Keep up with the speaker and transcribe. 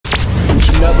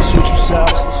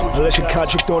Unless your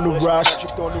contract on the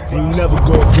rise, and you never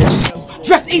go against it.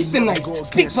 Dress Eastern nice,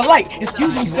 speak polite.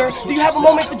 Excuse me, sir, do you have a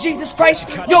moment for Jesus Christ?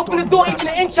 You open the door, even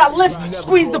an inch I lift,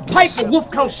 squeeze the pipe, and wolf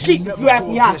comes sheep. You ask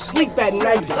me how to sleep at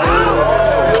night.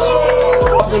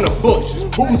 In the bush,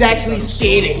 who's actually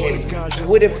scared of him?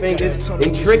 Twitter fingers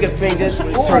and trigger fingers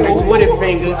turn to Twitter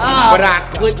fingers, but I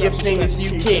clip your fingers so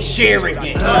you can't share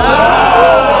again.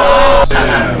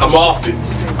 I'm off it.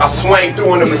 I swang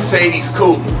through in a Mercedes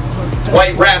coupe.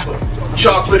 White rapper,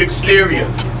 chocolate exterior,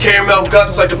 caramel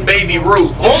guts like a baby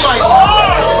root. Oh my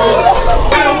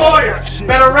God! Better lawyer,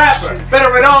 better rapper,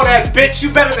 better at all that, bitch. You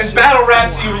better than battle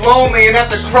raps, you lonely and have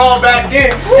to crawl back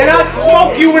in. And I'd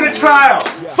smoke you in a trial.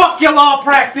 Fuck your law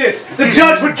practice. The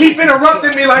judge would keep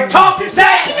interrupting me like, talk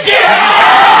that shit!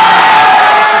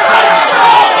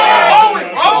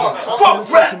 Fuck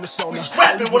rap! We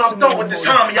scrapping when I'm done with this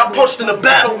homie. I punched in a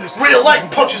battle, real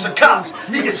life punches a cop.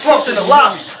 He gets slumped in the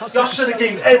lobby. Y'all should've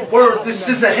gave Ed word, this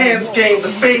is a hands game. The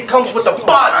fade comes with the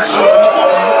body.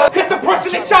 It's the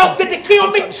person that y'all said to kill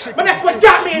me, but that's what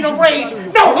got me in a rage.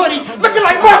 No hoodie, looking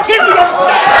like Mark Henry on the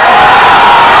stage.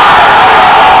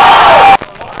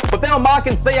 But then I'll mock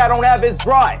and say I don't have his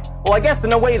drive. Well, I guess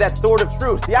in a way that's sort of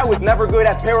true. See, I was never good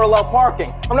at parallel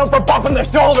parking. I'm known for bumping the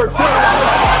shoulder too.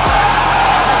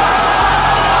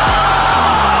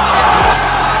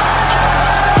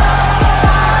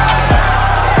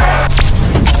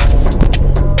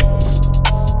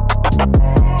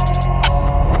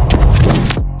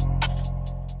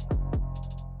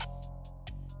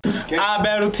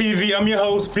 iBattleTV, I'm your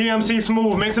host, BMC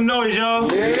Smooth. Make some noise, y'all.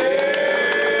 Yeah.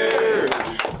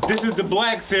 This is the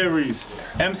Black Series.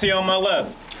 MC on my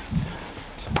left.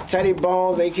 Teddy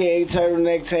Bones, aka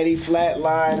Turtleneck Teddy,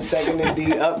 Flatline, Second and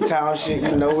D, Uptown shit.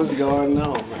 You know what's going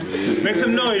on. Make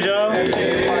some noise, y'all.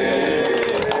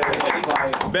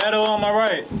 Battle on my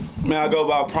right. Man, I go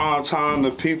by Prime Time,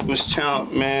 the People's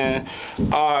Champ, man.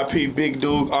 R.I.P. Big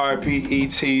Duke, R.I.P.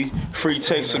 E.T., Free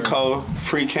Texaco,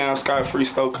 Free Cam Sky, Free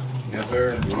Stoker. Yes,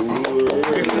 sir.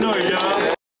 Make some noise,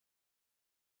 y'all.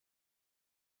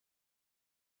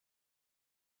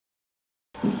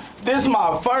 This is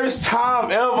my first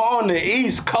time ever on the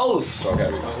East Coast.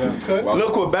 Okay.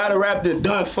 Look what battle rap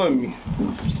done for me.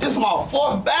 This is my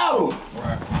fourth battle.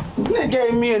 Right. They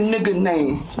gave me a nigga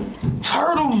name,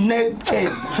 Turtleneck Teddy.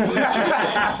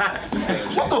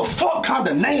 What the fuck kind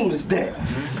of name is that?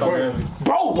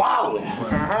 Bro,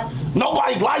 wildin'.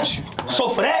 Nobody likes you. So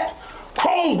for that,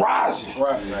 Chrome rising.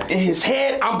 In his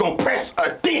head, I'm gonna press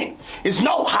a dent. It's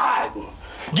no hiding.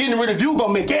 Getting rid of you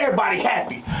gonna make everybody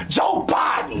happy. Joe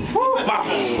Biden. My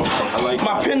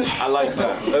pen is, I like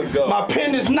that. Let's go. My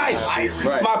pen is nice.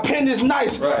 Right. My pen is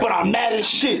nice, but I'm mad as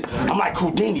shit. I'm like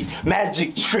Houdini,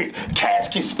 magic trick,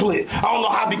 casket split. I don't know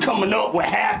how I be coming up with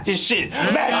half this shit.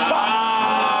 Max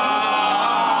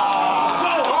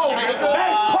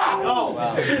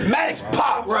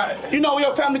Pop. Right. You know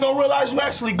your family gonna realize you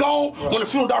actually gone when the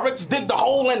funeral directors dig the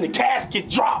hole and the casket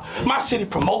drop. My city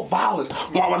promote violence.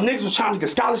 While my niggas was trying to get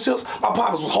scholarships, my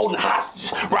pockets was holding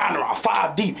hostages, riding around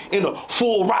 5 deep in a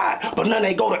full ride, but none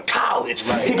they go to college.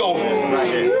 He gonna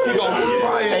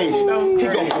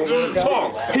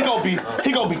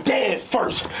be dead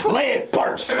first, lead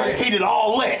burst. He did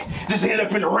all that, just end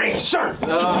up in the red shirt.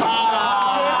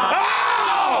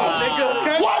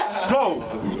 What? Go.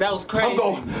 That was crazy.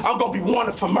 I'm gonna be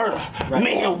wanted for murder.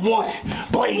 Man one,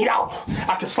 blade out.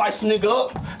 I can slice a nigga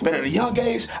up, but at a young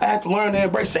age, I had to learn to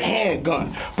embrace a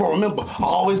handgun. Bro, remember, I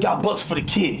always got bucks for the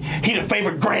kid. He the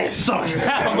favorite grandson.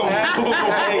 I'm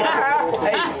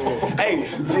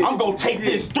gonna take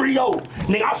this 3-0.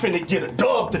 Nigga, I'm finna get a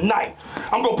dub tonight.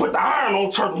 I'm gonna put the iron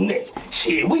on Turtleneck.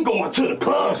 Shit, we going to the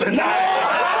clubs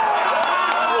tonight.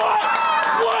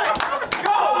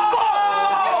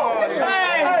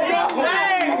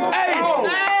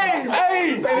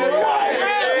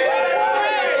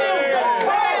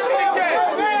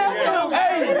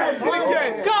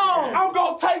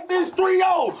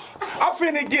 I'm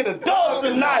finna get a dub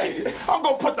tonight. I'm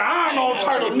gonna put the iron on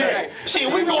Turtleneck.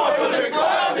 Shit, we going to the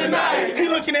club tonight. He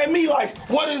looking at me like,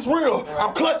 what is real?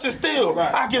 I'm clutching still.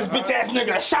 I give this bitch ass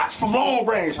nigga a shot from long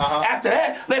range. After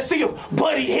that, let's see if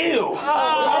Buddy Hill.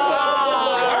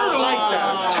 Turtle like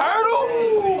that.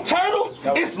 Turtle?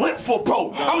 It's lit for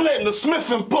bro. I'm letting the Smith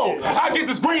and blow. I get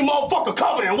this green motherfucker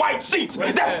covered in white sheets.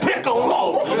 That's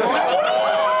Piccolo.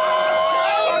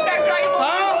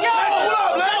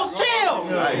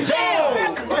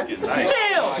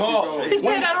 Chill. He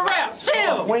still gotta rap.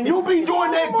 Chill. When you be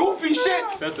doing that goofy shit,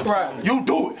 you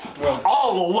do it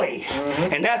all the way.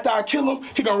 And after I kill him,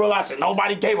 he gonna realize that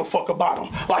nobody gave a fuck about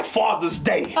him, like Father's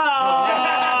Day.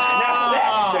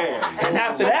 And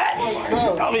after that,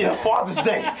 me a Father's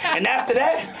Day. And after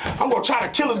that, I'm gonna try to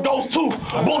kill his ghost too.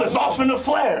 Bullets off in the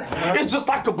flare. It's just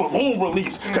like a balloon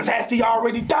release. Cause after he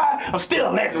already died, I'm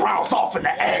still letting rounds off in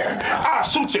the air. I'll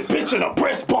shoot your bitch in the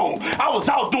breastbone. I was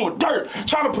out doing dirt,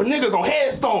 trying to put niggas on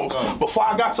headstones. Before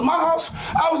I got to my house,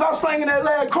 I was out slanging that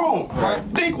lead chrome.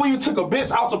 Think when you took a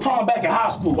bitch out to prom back in high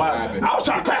school. I was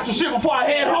trying to crack some shit before I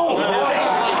head home.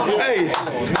 Hey,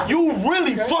 you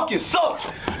really fucking suck.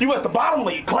 You at the bottom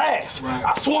of your class.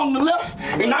 I swung to the left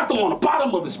and knocked him on the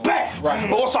bottom of his back. But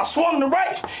once I swung to the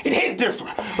right, it hit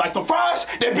different. Like the fries,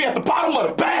 they'd be at the bottom of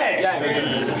the bag.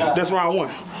 That's round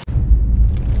one.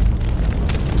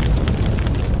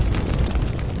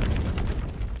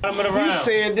 You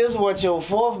said this was your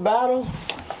 4th battle?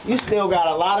 You still got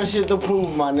a lot of shit to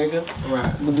prove, my nigga.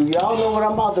 Right. But do y'all know what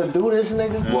I'm about to do this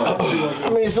nigga? What? I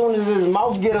mean, as soon as his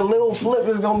mouth get a little flip,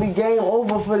 it's gonna be game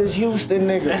over for this Houston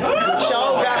nigga.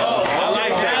 Y'all got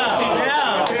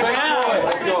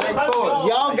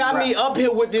Y'all got me up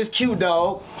here with this Q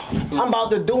dog. I'm about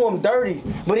to do him dirty,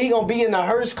 but he gonna be in the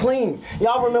hearse clean.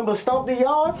 Y'all remember Stump the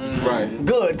Yard? Right.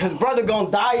 Good, cause brother gonna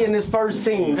die in this first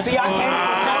scene. See, I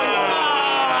can't.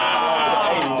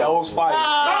 Those fights.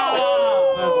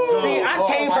 See,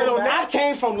 I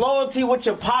came from loyalty with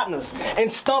your partners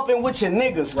and stumping with your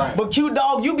niggas. Right. But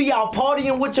Q-Dog, you be out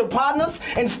partying with your partners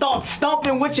and start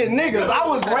stumping with your niggas. I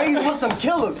was raised with some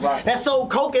killers that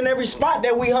sold coke in every spot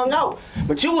that we hung out.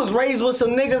 But you was raised with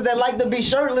some niggas that like to be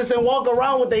shirtless and walk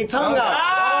around with their tongue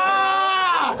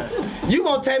out. You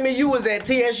gonna tell me you was at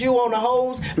TSU on the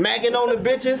hoes, macking on the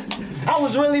bitches? I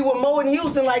was really with Mo in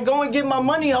Houston, like go and get my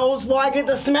money hoes before I get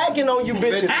to smacking on you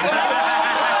bitches.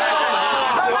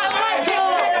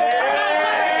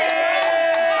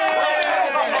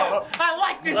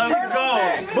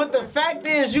 But the fact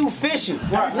is you fishing.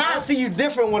 Now I see you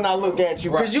different when I look at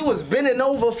you. Because you was bending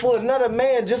over for another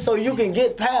man just so you can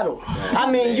get paddled. I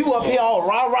mean, you up here all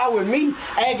rah-rah with me,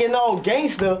 acting all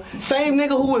gangster. Same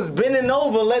nigga who was bending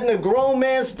over, letting a grown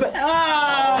man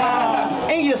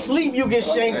in your sleep you get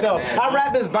shanked up. I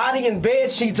wrap his body in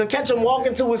bed sheets or catch him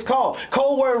walking to his car.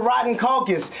 Cold word rotten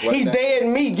carcass. He dead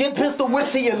me. Get pistol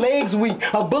whipped till your legs weak.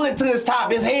 A bullet to his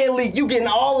top, his head leak. You getting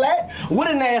all that? With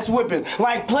an ass whipping.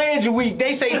 Like Pledge Week.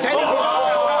 They say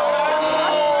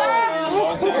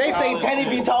Teddy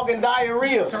be talking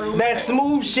diarrhea. That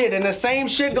smooth shit, and the same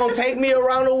shit gonna take me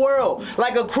around the world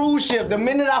like a cruise ship. The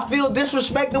minute I feel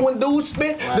disrespected when dudes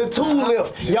spit, the tool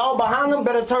lift. Y'all behind them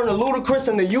better turn to Ludacris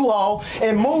in the U-Haul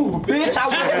and move, bitch.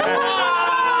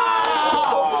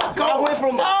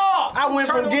 I went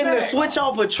from getting a switch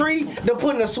off a tree to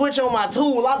putting a switch on my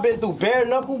tool. I've been through bare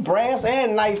knuckle, brass,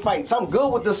 and knife fights. I'm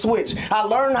good with the switch. I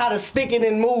learned how to stick it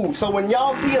and move. So when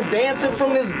y'all see him dancing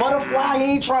from this butterfly, he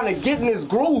ain't trying to get in his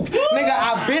groove. Nigga,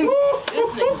 I've been...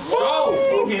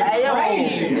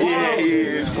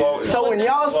 So when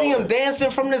y'all see him dancing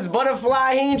from this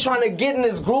butterfly, he ain't trying to get in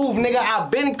his groove. Nigga,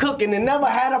 I've been cooking and never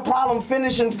had a problem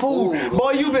finishing food.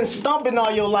 Boy, you been stumping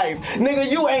all your life. Nigga,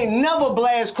 you ain't never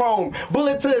blast chrome.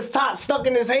 Bullet to his top, stuck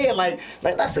in his head like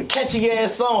that's a catchy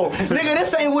ass song. Nigga,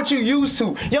 this ain't what you used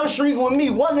to. Your streak with me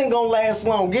wasn't gonna last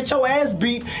long. Get your ass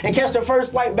beat and catch the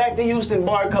first flight back to Houston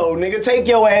barcode. Nigga, take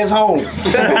your ass home.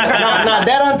 Now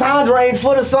that entendre ain't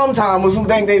for the sometimers who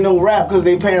think they know rap because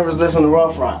they parents listen to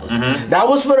Rough Rider. That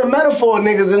was for the metaphor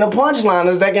niggas and the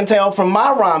punchliners that can tell from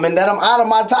my rhyming that I'm out of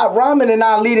my top rhyming and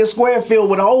I lead a square field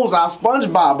with holes. I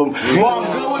SpongeBob them. Well,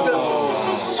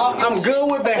 I'm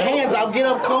good with the hands. I'll get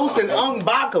up close and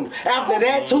unbox them. After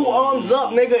that, 2 arms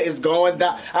up, nigga, is going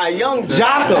down. A young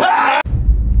jocker.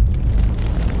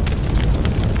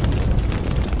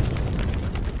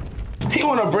 He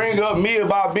wanna bring up me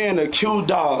about being a Q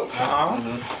dog.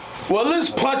 Well, this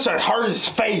puncher hurt his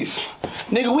face.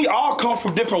 Nigga, we all come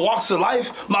from different walks of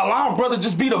life. My line brother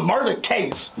just beat a murder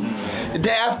case. Then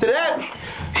after that,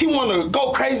 he wanna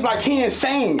go crazy like he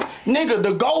insane. Nigga,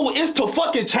 the goal is to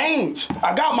fucking change.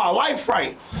 I got my life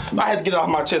right. I had to get it off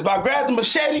my chest, but I grabbed the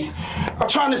machete. I'm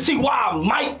trying to see where I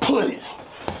might put it.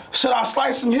 Should I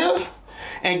slice him here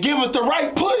and give it the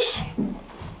right push?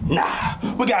 Nah,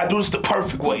 we gotta do this the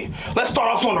perfect way. Let's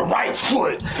start off on the right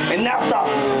foot. And after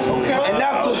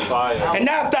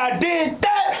I did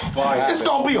that, it's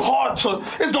gonna be hard to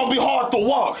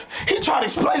walk. He tried to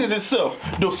explain it himself.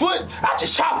 The foot, I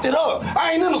just chopped it up.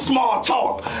 I ain't in a small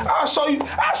talk. I'll show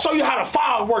you how the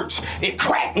fire works. It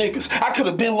cracked niggas. I could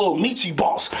have been a little Nietzsche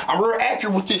boss. I'm real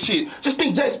accurate with this shit. Just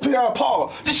think Jace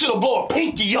Pierre-Paul. This shit'll blow a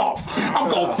pinky off. I'm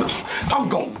gonna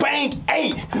bang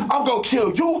 8. I'm gonna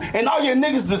kill you and all your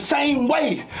niggas the same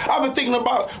way. I've been thinking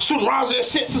about shooting rounds of that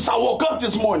shit since I woke up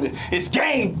this morning. It's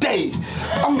game day.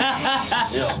 I'm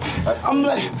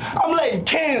I'm letting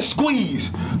cans squeeze.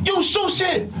 You shoot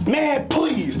shit, man,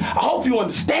 please. I hope you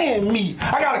understand me.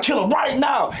 I gotta kill him right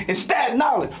now in Staten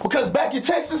Island because back in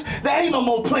Texas, there ain't no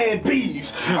more Plan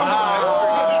Bs.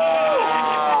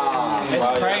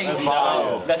 That's crazy,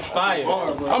 dog. That's fire.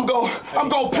 I'm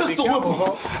gonna pistol whip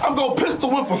him. I'm gonna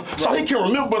pistol whip him so he can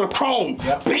remember the chrome.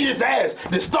 Beat his ass,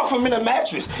 then stuff him in a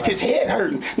mattress. His head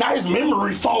hurting, now his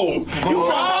memory foam. Oh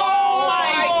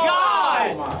my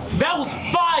God! That was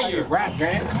fire! Rap,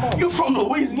 gang. Come on. You from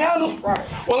Louisiana? Right.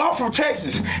 Well, I'm from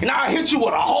Texas, and I'll hit you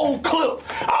with a whole clip.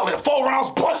 I'll let 4 rounds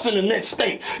bust in the next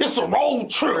state. It's a road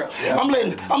trip. Yeah. I'm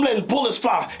letting bullets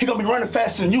fly. He gonna be running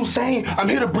faster than Usain. I'm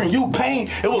here to bring you pain.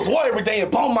 It was war every day in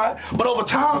Beaumont, but over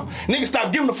time, niggas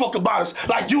stopped giving a fuck about us.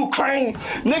 Like Ukraine,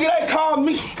 nigga, they called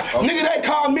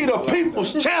me the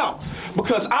people's champ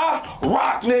because I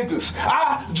rock niggas.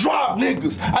 I drop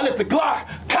niggas. I let the Glock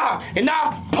cock and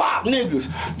I pop niggas.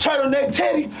 Turtleneck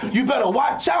Teddy, you better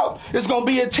watch out. It's gonna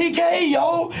be a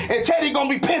TKO, and Teddy gonna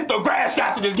be pinned the grass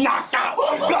after this knockout.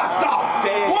 Glock's out.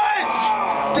 Damn. What?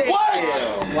 Damn.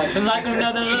 What? Like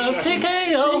another little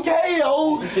TKO.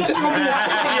 TKO. It's gonna be a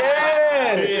TKO.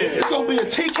 It's gonna be a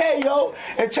TKO,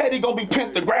 and Teddy gonna be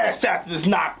pinned the grass after this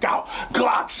knockout.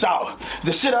 Glock's out.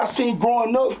 The shit I seen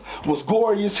growing up was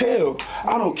gory as hell.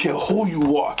 I don't care who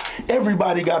you are.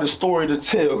 Everybody got a story to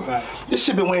tell. Right. This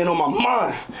shit been weighing on my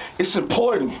mind. It's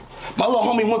important. My little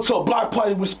homie went to a block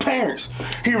party with his parents.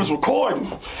 He was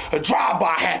recording. A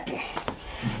drive-by happened.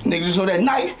 Nigga, just know that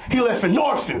night, he left for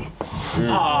Northfield.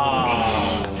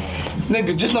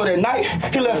 Nigga, just know that night,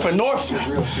 he left for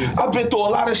Northfield. I've been through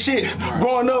a lot of shit.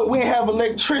 Growing up, we didn't have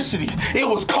electricity. It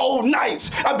was cold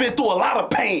nights. I've been through a lot of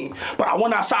pain. But I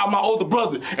went outside with my older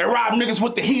brother and robbed niggas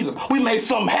with the heater. We made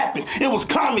something happen. It was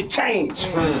climate change.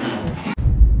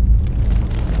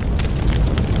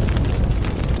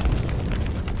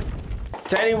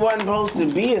 Teddy wasn't supposed to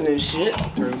be in this shit,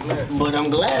 but I'm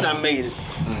glad I made it.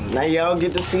 Now y'all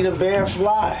get to see the bear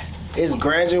fly. It's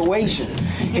graduation.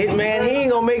 Hitman, he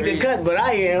ain't gonna make the cut, but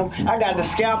I am. I got the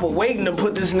scalpel waiting to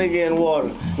put this nigga in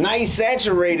water. Now he's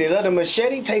saturated. Other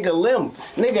machete, take a limb.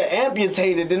 Nigga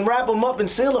amputated, then wrap him up in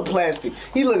sealer plastic.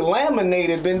 He look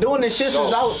laminated. Been doing this shit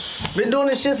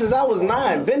since I was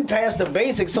 9. Been past the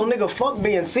basics, so nigga fuck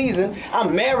being seasoned.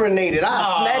 I'm marinated.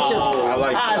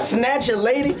 I snatch a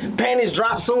lady, panties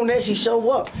drop soon as she show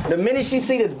up. The minute she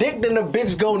see the dick, then the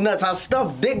bitch go nuts. I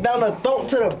stuff dick down her throat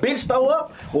till the bitch throw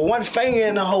up with one finger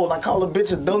in the hole. I call a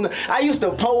bitch a donut. I used to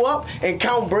pull up and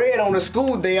count bread on a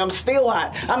school day. I'm still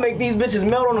hot. I make these bitches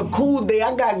melt on a cool day.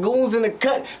 I got goons in the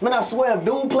cut. Man, I swear, if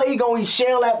dude play, he gonna eat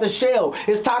shell after shell.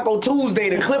 It's Taco Tuesday.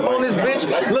 The clip on this bitch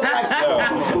look like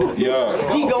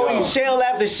he gonna eat shell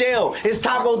after shell. It's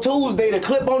Taco Tuesday. The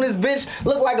clip on this bitch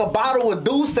look like a bottle of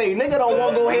Douce. Nigga don't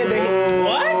want to go ahead to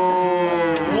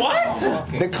What?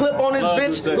 The clip on this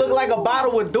bitch look like a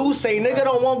bottle of Douce. Nigga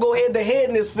don't want to go head to head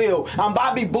in this field. I'm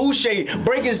Bobby Boucher.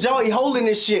 Break his jaw, he holding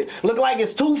this shit. Look like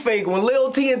it's too fake. When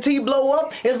Lil TNT blow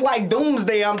up, it's like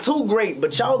doomsday. I'm too great.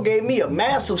 But y'all gave me a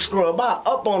massive scrub. I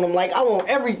up on them like I want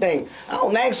everything. I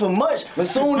don't ask for much, but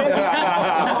soon as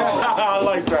I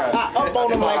like that. I up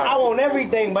on him like I want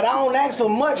everything, but I don't ask for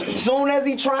much. Soon as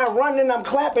he try and run, then I'm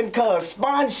clapping cuz.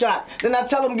 Spine shot. Then I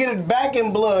tell him get it back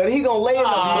in blood. He gonna lay in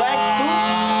a black suit.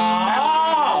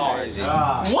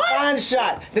 Spine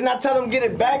shot. Then I tell him get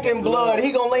it back in blood.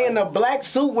 He gonna lay in a black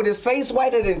suit with his face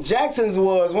whiter than Jackson's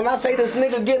was. When I say this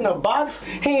nigga get in a box,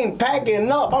 he ain't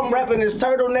packing up. I'm rapping this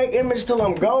turtleneck image till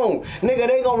I'm gone. Nigga,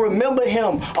 they gonna remember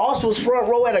him. Oss was front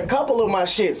row at a couple of my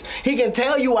shits. He can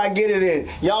tell you I get it in.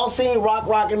 Y'all seen Rock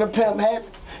rocking the pimp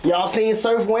hats? Y'all seen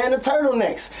Surf wearing the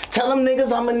turtlenecks. Tell them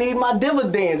niggas I'ma need my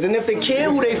dividends. And if they care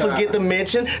who they forget to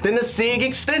mention, then the SIG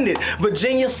extended.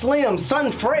 Virginia Slim,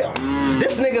 Sun Frail.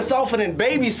 This nigga softer than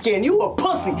baby skin. You a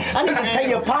pussy. I need to tell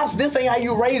your pops this ain't how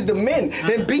you raise the men.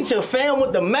 Then beat your fam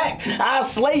with the Mac. I'll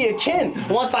slay your kin.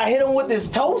 Once I hit him with this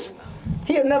toast,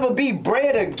 he'll never be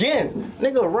bred again.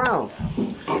 Nigga around.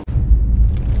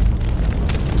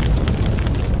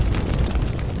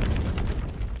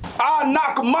 I'll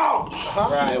knock him out.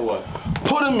 Right. What?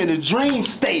 Put him in a dream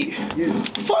state.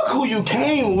 Fuck who you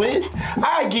came with.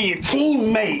 I get your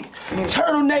teammate.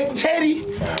 Turtleneck Teddy.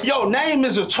 Your name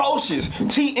is atrocious.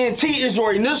 TNT is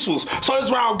your initials. So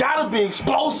this round gotta be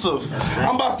explosive.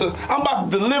 I'm about to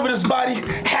deliver this body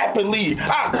happily.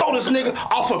 I'll throw this nigga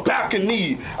off a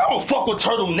balcony. I don't fuck with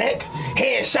Turtleneck.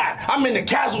 Headshot. I'm in the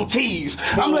casualties.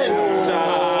 I'm letting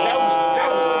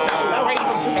that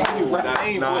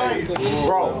was crazy.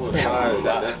 Bro.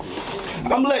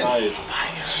 I'm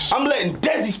letting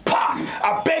Desi's pop.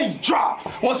 I bet he drop.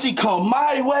 Once he come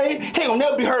my way, he ain't gonna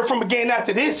never be heard from again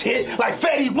after this hit. Like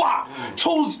Fetty Wap.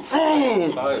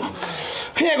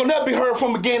 He ain't gonna never be heard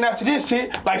from again after this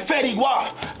hit. Like Fetty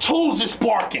Wap. Tools is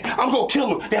sparking. I'm gonna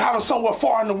kill him. They hide him somewhere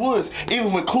far in the woods.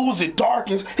 Even when clues it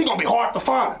darkens, he gonna be hard to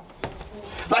find.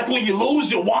 Like when you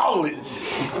lose your wallet.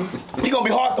 He gonna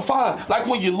be hard to find. Like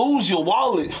when you lose your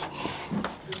wallet.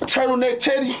 Turtleneck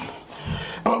Teddy.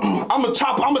 I'ma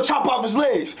chop off his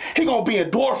legs. He gonna be in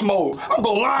dwarf mode. I'm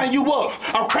gonna line you up.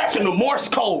 I'm cracking the Morse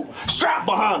code. Strap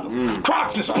behind him.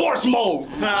 Crocs in sports mode.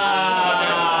 My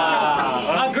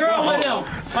girl with him.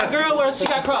 My girl with him, she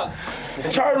got Crocs.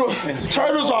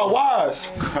 Turtles are wise.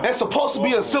 They're supposed to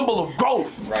be a symbol of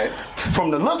growth. Right. From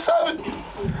the looks of it,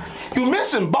 you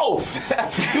missing both.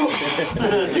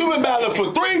 You've been battling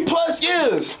for 3+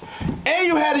 years, and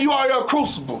you had a URL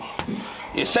crucible.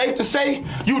 It's safe to say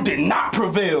you did not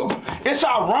prevail. It's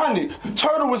ironic.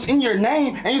 Turtle was in your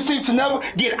name and you seem to never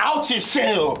get out your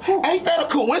shell. Ain't that a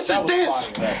coincidence?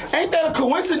 Ain't that a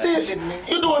coincidence?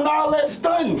 You're doing all that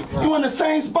stunting. You in the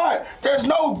same spot. There's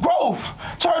no growth.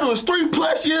 Turtle is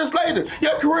 3+ years later.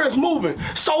 Your career is moving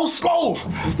so slow.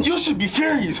 You should be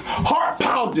furious, heart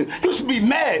pounding. You should be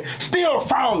mad, still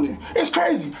frowning. It's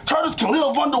crazy. Turtles can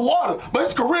live underwater, but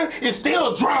his career is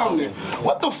still drowning.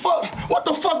 What the fuck? What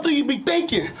the fuck do you be thinking?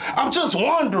 I'm just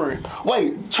wondering.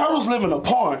 Wait, Turtles live in a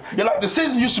pond. You're like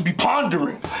decisions you should be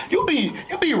pondering. You be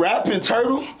rapping,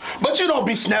 Turtle, but you don't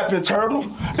be snapping, Turtle.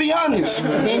 Be honest.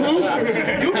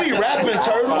 You be rapping,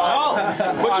 Turtle,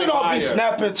 but you don't be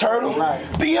snapping, Turtle.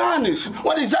 Be honest.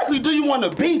 What exactly do you want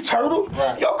to be, Turtle?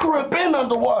 Your career been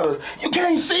underwater. You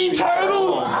can't see,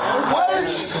 Turtle.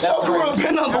 What? Your career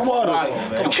been underwater.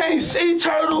 You can't see,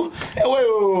 Turtle. And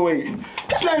wait.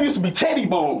 His name used to be Teddy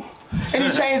Bone. And he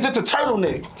changed it to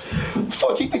Turtleneck.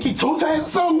 Fuck, you think he 2 Chainz or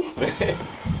something?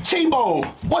 T-Bone,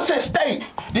 what's at stake?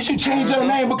 Did you change your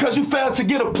name because you failed to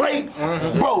get a plate?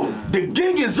 Bro, the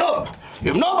gig is up.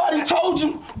 If nobody told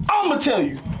you, I'ma tell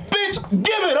you. Bitch,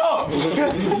 give it up.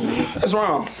 That's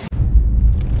wrong.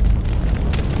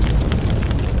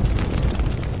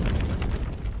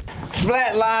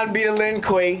 Flatline be the Lin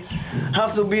Quay,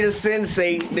 hustle be the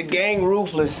sensei, the gang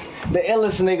ruthless, the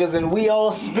illest niggas, and we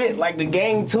all spit like the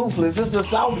gang toothless. It's the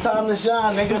South time to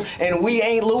shine, nigga, and we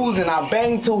ain't losing. I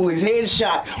bang toolies,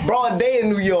 headshot, broad day in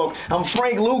New York. I'm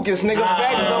Frank Lucas, nigga.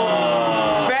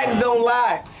 Facts don't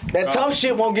lie. That tough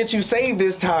shit won't get you saved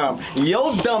this time.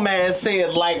 Yo dumb ass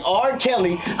said, like R.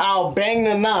 Kelly, I'll bang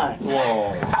the 9.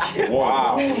 Whoa.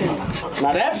 Wow.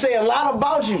 Now that say a lot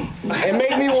about you. It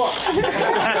make me want.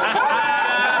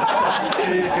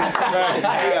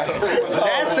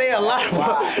 That say a lot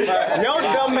about your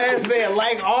dumb ass said,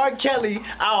 like R. Kelly,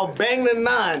 I'll bang the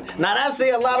 9. Now that say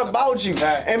a lot about you.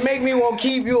 And make me want to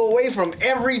keep you away from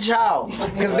every child.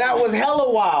 Cause that was hella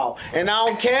wild. And I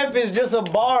don't care if it's just a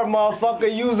bar,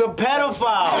 motherfucker, use a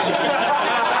pedophile.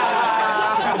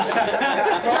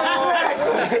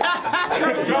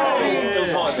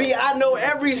 See, I know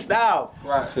every style.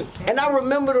 And I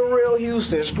remember the real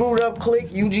Houston. Screwed up click,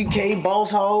 UGK,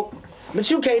 boss hog. But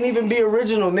you can't even be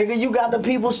original, nigga. You got the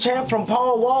people's champ from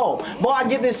Paul Wall. Boy, I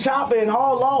get this chopper and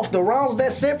haul off. The rounds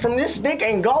that sent from this stick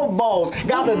ain't golf balls.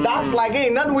 Got the docs like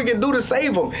ain't nothing we can do to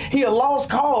save him. He a lost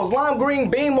cause. Lime green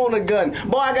beam on the gun.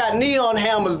 Boy, I got neon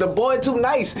hammers. The boy too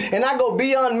nice. And I go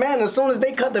beyond man. As soon as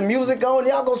they cut the music on,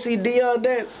 y'all go see Dion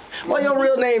dance. Boy, your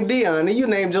real name Dion, and you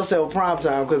named yourself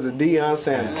Primetime because of Deion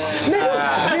Sanders. Nigga,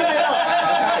 give it up.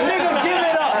 Nigga, give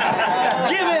it up.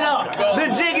 Give it up. The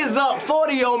jig is up.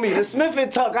 40 on me. The Smith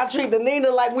and Tuck. I treat the Nina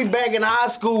like we back in high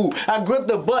school. I gripped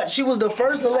the butt. She was the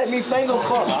first to let me finger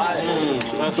fuck.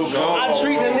 I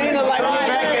treat the Nina like we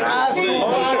back in high school.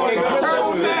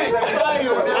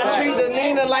 I treat the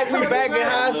Nina like we back in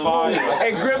high school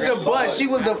and grip the butt. She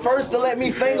was the first to let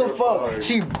me finger fuck.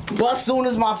 She bust soon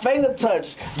as my finger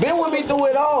touched. Been with me through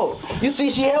it all. You see,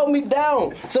 she held me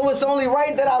down. So it's only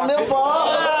right that I lift her up.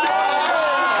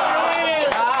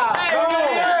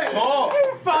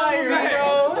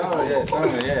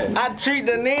 I treat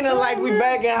the Nina like we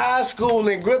back in high school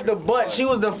and grip the butt. She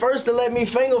was the first to let me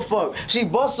finger fuck. She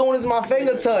bust soon as my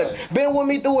finger touched. Been with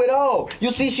me through it all.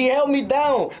 You see, she held me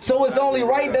down. So it's only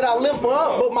right that I lift her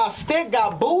up. But my stick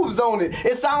got boobs on it.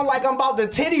 It sounds like I'm about to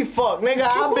titty fuck. Nigga,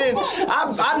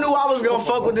 I knew I was gonna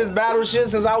fuck with this battle shit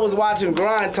since I was watching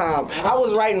Grind Time. I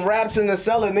was writing raps in the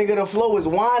cellar. Nigga, the flow is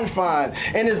wine fine.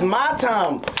 And it's my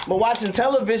time. But watching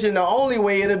television, the only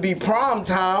way it'll be prime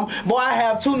time. Boy, I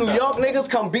have 2 New York niggas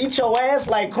come beat your your ass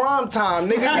like crime time,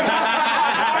 nigga.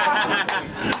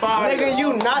 Nigga,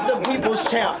 you not the people's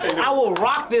champ. I will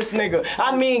rock this nigga.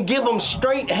 I mean, give him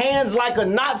straight hands like a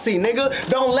Nazi, nigga.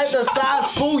 Don't let the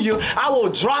size fool you. I will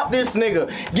drop this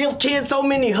nigga. Give kids so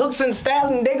many hooks and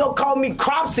stabs and they gon' call me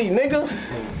Cropsy, nigga.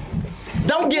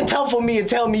 Don't get tough on me and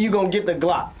tell me you gonna get the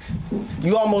Glock.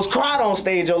 You almost cried on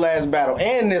stage your last battle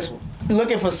and this one.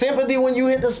 Looking for sympathy when you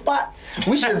hit the spot?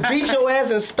 We should beat your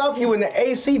ass and stuff you in the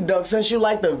AC duct since you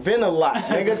like the vent a lot.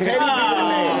 Nigga, Teddy be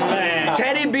the name.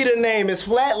 Teddy be the name. It's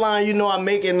Flatline, you know I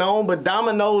make it known, but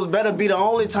Domino's better be the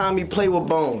only time he play with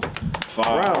bones.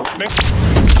 Fire.